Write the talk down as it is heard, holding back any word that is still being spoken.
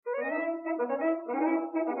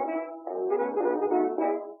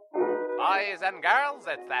boys and girls,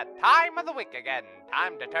 it's that time of the week again.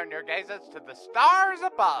 Time to turn your gazes to the stars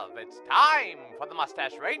above. It's time for the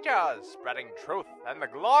Mustache Rangers, spreading truth and the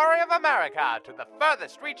glory of America to the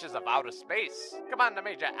furthest reaches of outer space. Commander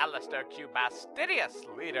Major Alistair Q. Bastidius,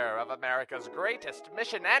 leader of America's greatest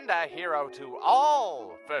mission and a hero to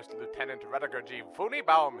all. First Lieutenant Rediger G.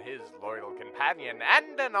 Funibaum, his loyal companion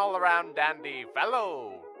and an all-around dandy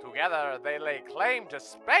fellow. Together, they lay claim to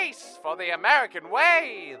space for the American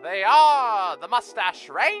way. They are the Mustache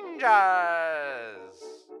Rangers.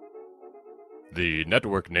 The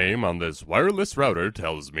network name on this wireless router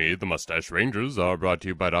tells me the Mustache Rangers are brought to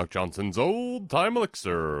you by Doc Johnson's Old Time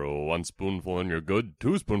Elixir. 1 spoonful and you're good,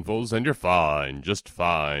 2 spoonfuls and you're fine, just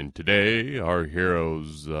fine. Today, our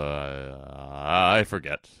heroes, I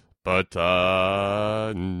forget. But,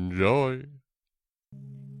 enjoy.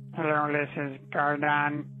 Hello, this is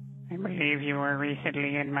Gardon. I believe you were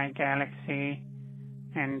recently in my galaxy,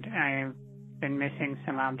 and I've been missing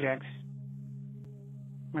some objects.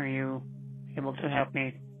 Were you able to help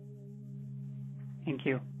me? Thank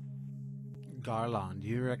you. Garlon. Do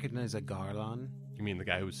you recognize a Garlon? You mean the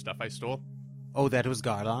guy whose stuff I stole? Oh, that was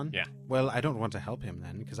Garlon? Yeah. Well, I don't want to help him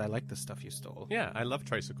then, because I like the stuff you stole. Yeah, I love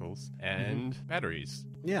tricycles and batteries.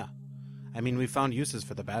 Yeah. I mean, we found uses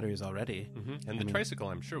for the batteries already. And the tricycle,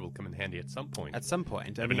 I'm sure, will come in handy at some point. At some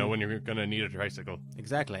point. Never know when you're going to need a tricycle.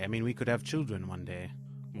 Exactly. I mean, we could have children one day.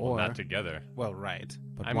 Well, not together. Well, right.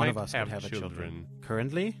 But I one might of us have could have children. a children.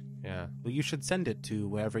 Currently? Yeah. Well, you should send it to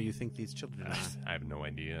wherever you think these children are. I have no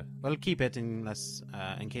idea. Well, keep it unless,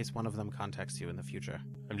 in case one of them contacts you in the future.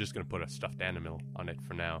 I'm just going to put a stuffed animal on it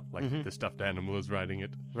for now. Like the stuffed animal is riding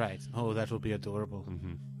it. Right. Oh, that will be adorable.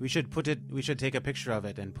 We should take a picture of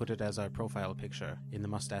it and put it as our profile picture in the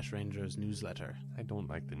Mustache Rangers newsletter. I don't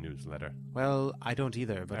like the newsletter. Well, I don't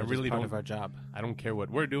either, but it's part of our job. I don't care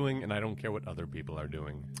what we're doing, and I don't care what other people are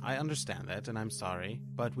doing. I understand that, and I'm sorry,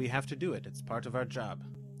 but we have to do it. It's part of our job.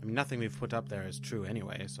 I mean, nothing we've put up there is true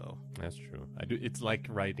anyway, so... That's true. It's like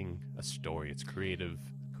writing a story. It's creative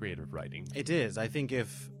writing. It is. I think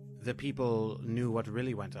if the people knew what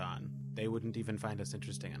really went on, they wouldn't even find us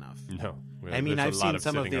interesting enough. No. I mean, I've seen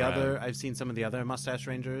some of the other Mustache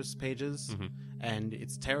Rangers pages, and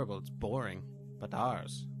it's terrible. It's boring. But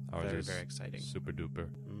ours very, is very exciting. Super duper.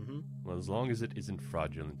 Well, as long as it isn't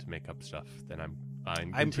fraudulent to make up stuff, then I'm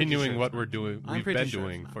sure continuing what we're doing. We've been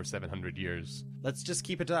doing not. for 700 years. Let's just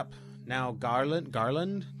keep it up. Now, Garland?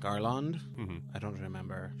 I don't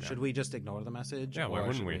remember. Yeah. Should we just ignore the message? Yeah, why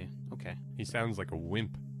wouldn't we? Okay. He sounds like a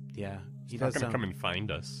wimp. Yeah. He's not going to come and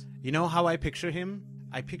find us. You know how I picture him?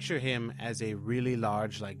 I picture him as a really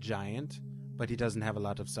large, giant, but he doesn't have a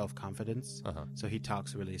lot of self-confidence, so he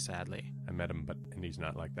talks really sadly. I met him, and he's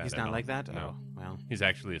not like that. He's not like that? No. Oh, well. He's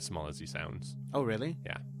actually as small as he sounds. Oh, really?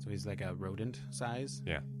 Yeah. So he's like a rodent size?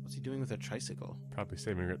 Yeah. What's he doing with a tricycle? Probably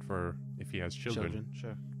saving it for if he has children.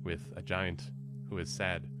 Sure. With a giant who is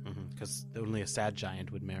sad. Because only a sad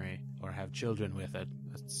giant would marry or have children with a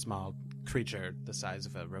small creature the size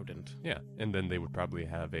of a rodent. Yeah, and then they would probably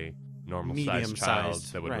have a medium-sized normal-sized child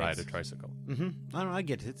that would ride a tricycle. I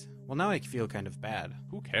get it. Well, now I feel kind of bad.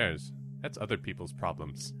 Who cares? That's other people's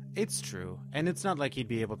problems. It's true. And it's not like he'd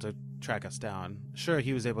be able to track us down. Sure,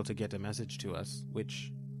 he was able to get a message to us,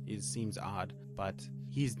 which seems odd, but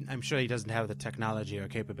I'm sure he doesn't have the technology or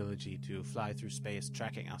capability to fly through space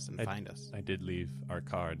tracking us and find us. I did leave our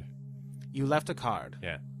card. You left a card?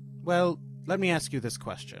 Yeah. Well, let me ask you this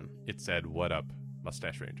question. It said, "What up,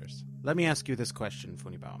 Mustache Rangers?" Let me ask you this question,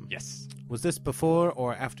 Funibaum. Yes. Was this before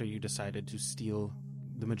or after you decided to steal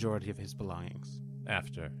the majority of his belongings?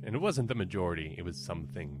 After. And it wasn't the majority, it was some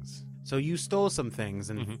things. So you stole some things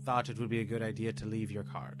and thought it would be a good idea to leave your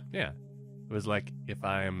card? Yeah. It was like if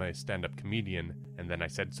I am a stand-up comedian and then I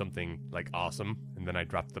said something like awesome and then I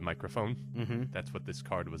dropped the microphone. That's what this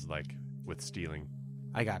card was like with stealing.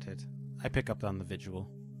 I got it. I pick up on the visual.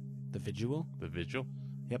 The visual? The vigil?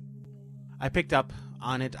 Yep. I picked up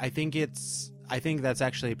on it. I think that's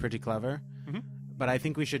actually pretty clever. But I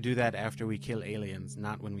think we should do that after we kill aliens,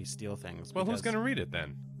 not when we steal things. Well, who's going to read it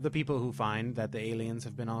then? The people who find that the aliens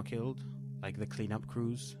have been all killed, like the cleanup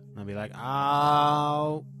crews. They'll be like,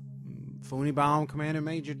 "Oh, Funibaum Commander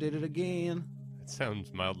Major did it again." It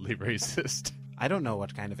sounds mildly racist. I don't know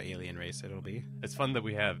what kind of alien race it'll be. It's fun that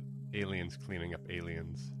we have aliens cleaning up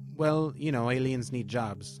aliens. Well, aliens need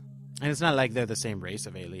jobs. And it's not like they're the same race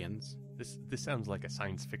of aliens. This sounds like a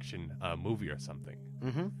science fiction movie or something.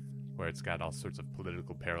 Where it's got all sorts of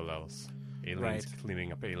political parallels. Aliens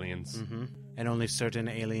cleaning up aliens. And only certain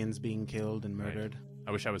aliens being killed and murdered. Right.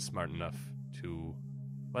 I wish I was smart enough to...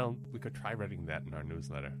 Well, we could try writing that in our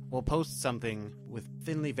newsletter. We'll post something with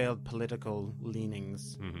thinly veiled political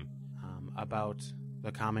leanings about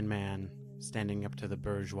the common man standing up to the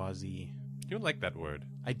bourgeoisie. You like that word.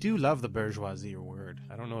 I do love the bourgeoisie word.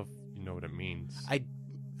 I don't know if you know what it means. I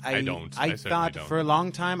don't. I thought for a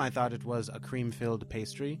long time I thought it was a cream-filled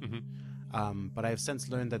pastry, but I have since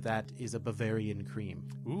learned that is a Bavarian cream.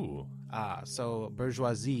 Ooh. So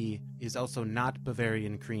bourgeoisie is also not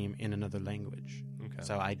Bavarian cream in another language. Okay.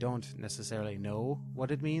 So I don't necessarily know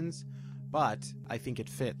what it means, but I think it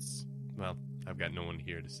fits. Well, I've got no one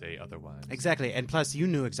here to say otherwise. Exactly, and plus you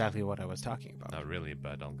knew exactly what I was talking about. Not really,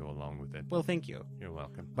 but I'll go along with it. Well, thank you. You're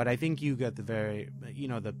welcome. But I think you got the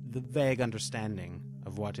vague understanding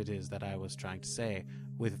of what it is that I was trying to say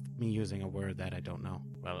with me using a word that I don't know.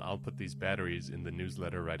 Well, I'll put these batteries in the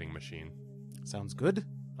newsletter writing machine. Sounds good.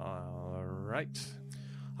 All right.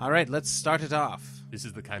 All right, let's start it off. This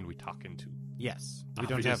is the kind we talk into. Yes. We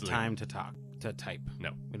don't have Obviously. time to type.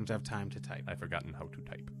 No, We don't have time to type. I've forgotten how to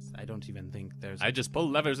type. I don't even think there's... I just pull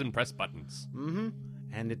levers and press buttons. Mm-hmm.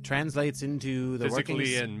 And it translates into the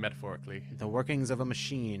Physically and metaphorically. the workings of a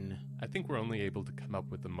machine. I think we're only able to come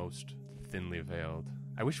up with the most thinly veiled.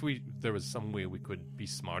 I wish there was some way we could be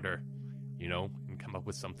smarter, and come up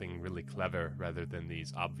with something really clever rather than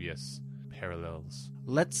these obvious parallels.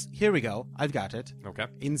 Here we go. I've got it. Okay.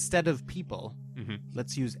 Instead of people, Mm-hmm.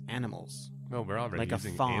 let's use animals. Well, we're already Like a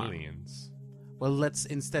using farm. aliens. Well,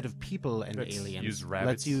 instead of people and Let's aliens, use rabbits.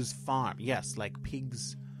 let's use farm. Yes, like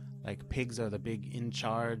pigs. Like pigs are the big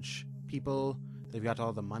in-charge people. They've got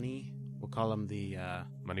all the money. We'll call them the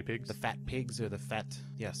Money pigs? fat pigs or the fat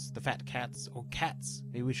cats. Or cats.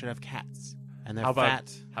 Maybe we should have cats. And they're How about,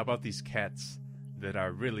 fat. how about these cats that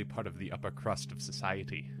are really part of the upper crust of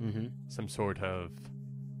society? Mm-hmm. Some sort of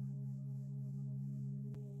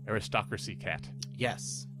aristocracy cat.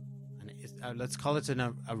 Yes. Let's call it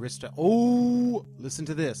an Oh, listen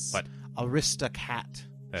to this. What? Aristocat.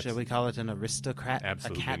 That's- Should we call it an aristocrat?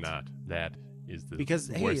 Absolutely a cat? not. That is the Because,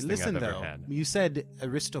 worst hey, thing listen, I've ever though. had. You said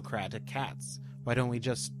aristocratic cats. Why don't we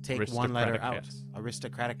just take one letter Aristocratic out? cats.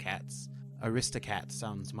 Aristocratic cats. Aristocat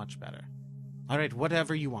sounds much better. All right,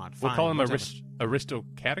 whatever you want. We'll Fine, call them whatever.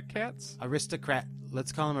 aristocratic cats? Aristocrat.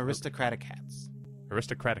 Let's call them aristocratic cats.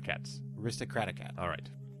 Aristocratic cats. Aristocratic cat. All right.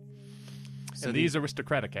 So And these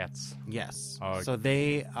aristocratic cats. Yes. are- So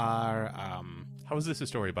they are. How is this a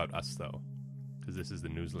story about us, though? Because this is the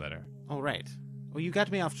newsletter. Oh, right. Well, you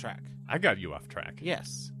got me off track. I got you off track.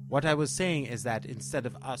 Yes. What I was saying is that instead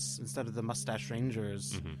of the Mustache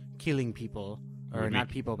Rangers Mhm. killing people, or Would not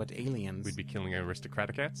we- people, but aliens. We'd be killing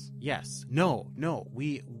aristocratic cats? Yes. No.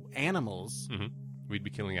 We animals We'd be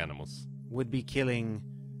killing animals. would be killing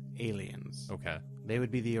aliens. Okay. They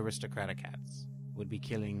would be the aristocratic cats. Would be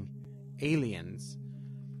killing aliens.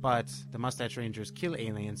 But the Mustache Rangers kill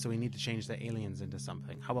aliens, so we need to change the aliens into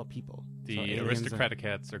something. How about people? The So aliens aristocratic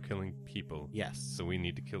cats are killing people. Yes. So we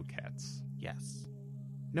need to kill cats. Yes.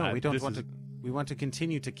 No, we don't this want is- to. We want to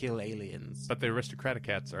continue to kill aliens. But the aristocratic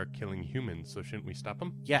cats are killing humans, so shouldn't we stop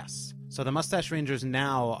them? Yes. So the Mustache Rangers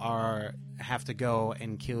now have to go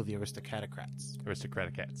and kill the aristocrats.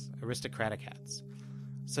 Aristocratic cats. Aristocratic cats.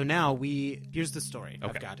 So now here's the story.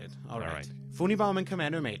 I've Okay. got it. All All right. right. Funibom and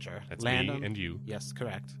Commander Major That's land me on. and you. Yes,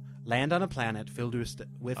 correct. Land on a planet filled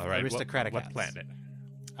with All right. aristocratic what cats. planet?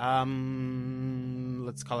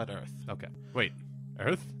 Let's call it Earth. Okay. Wait.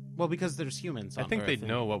 Earth? Well, because there's humans on I think Earth. they'd and-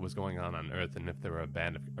 know what was going on Earth and if there were a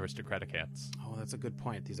band of aristocratic cats. Oh, that's a good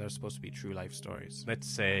point. These are supposed to be true life stories. Let's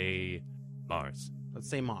say Mars. Let's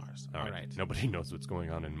say Mars. All right. Nobody knows what's going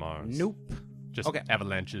on in Mars. Nope. Just Okay.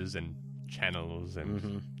 avalanches and channels and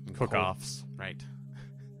Mhm. cook-offs. Right.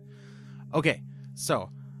 Okay, so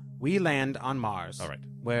we land on Mars. All right.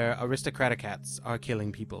 Where aristocratic cats are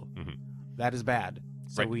killing people. Mhm. That is bad.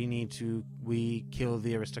 So Right. we kill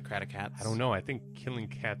the aristocratic cats. I don't know. I think killing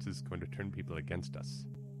cats is going to turn people against us.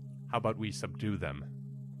 How about we subdue them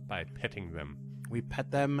by petting them We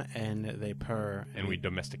pet them and they purr. and we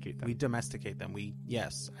domesticate them? We domesticate them.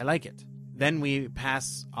 Yes, I like it. Then we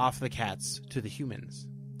pass off the cats to the humans.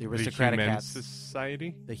 The aristocratic the human cats.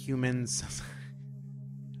 society? The humans.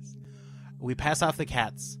 We pass off the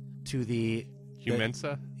cats to the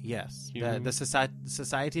Humensa? yes, Human- the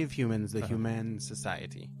Society of Humans, the Uh-huh. Human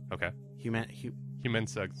Society. Okay. Human Human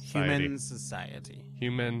society. Society.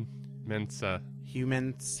 Human mensa.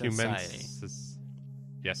 Human Society.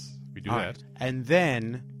 Yes, we do All that. right. And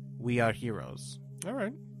then we are heroes. All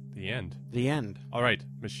right. The end. The end. All right.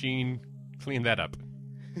 Machine, clean that up.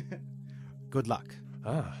 Good luck.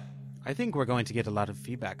 Ah, I think we're going to get a lot of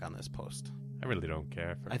feedback on this post. I really don't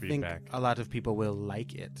care for I feedback. think a lot of people will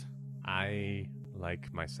like it. I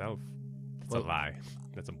like myself. That's Well, a lie.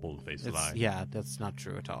 That's a bold-faced It's, lie. yeah, that's not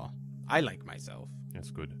true at all. I like myself.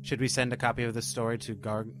 That's good. Should we send a copy of the story to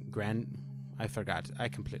I forgot. I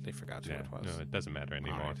completely forgot who it was. No, it doesn't matter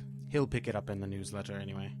anymore. All right. He'll pick it up in the newsletter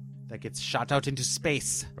anyway. That gets shot out into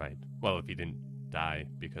space. Right. Well, if he didn't die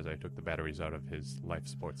because I took the batteries out of his life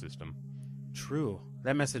support system. True.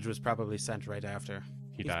 That message was probably sent right after.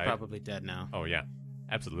 He's died. Probably dead now. Oh, yeah.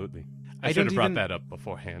 Absolutely. I I should have brought even- that up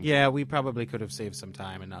beforehand. Yeah, we probably could have saved some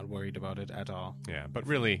time and not worried about it at all. Yeah, but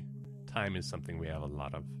really, time is something we have a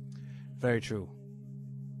lot of. Very true.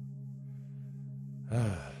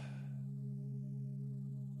 Have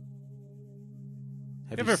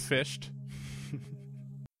Ever you fished?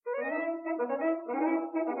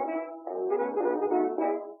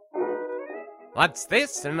 What's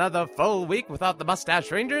this? Another full week without the Mustache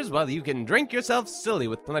Rangers? Well, you can drink yourself silly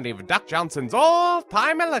with plenty of Doc Johnson's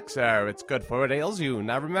old-time elixir. It's good for what ails you.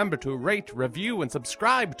 Now remember to rate, review, and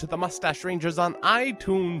subscribe to the Mustache Rangers on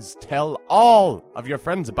iTunes. Tell all of your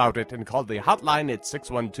friends about it and call the hotline at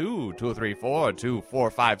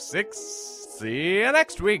 612-234-2456. See you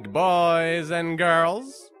next week, boys and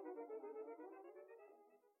girls.